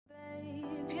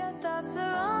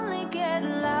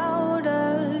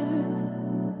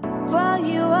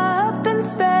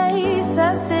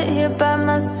here by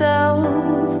myself.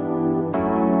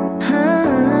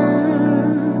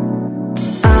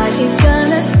 Are you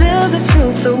gonna spill the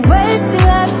truth or waste your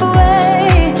life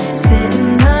away?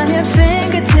 Sitting on your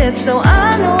fingertips so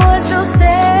I know what you'll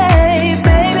say.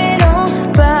 Baby, don't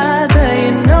bother,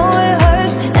 you know it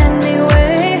hurts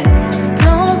anyway.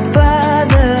 Don't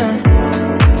bother,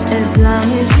 as long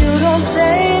as you don't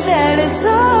say that it's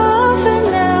over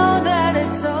now, that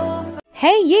it's over.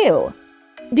 Hey you!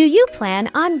 Do you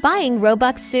plan on buying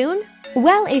Robux soon?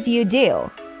 Well, if you do,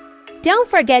 don't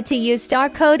forget to use star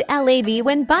code LAB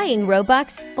when buying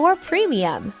Robux or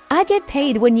Premium. I get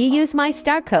paid when you use my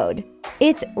star code.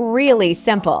 It's really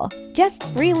simple. Just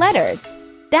 3 letters.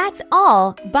 That's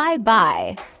all.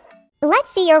 Bye-bye.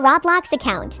 Let's see your Roblox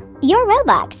account, your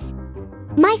Robux,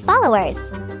 my followers,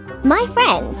 my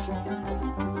friends,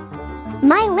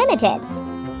 my limiteds,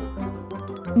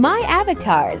 My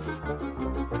avatars.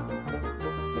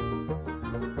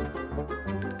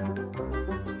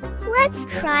 Let's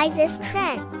try this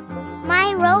trend.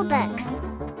 My Robux,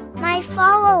 my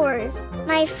followers,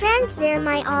 my friends, they're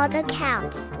my odd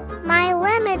accounts, my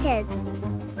limiteds,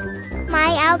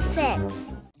 my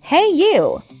outfits. Hey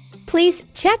you! Please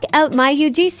check out my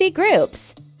UGC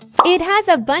groups. It has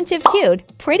a bunch of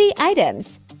cute, pretty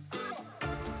items.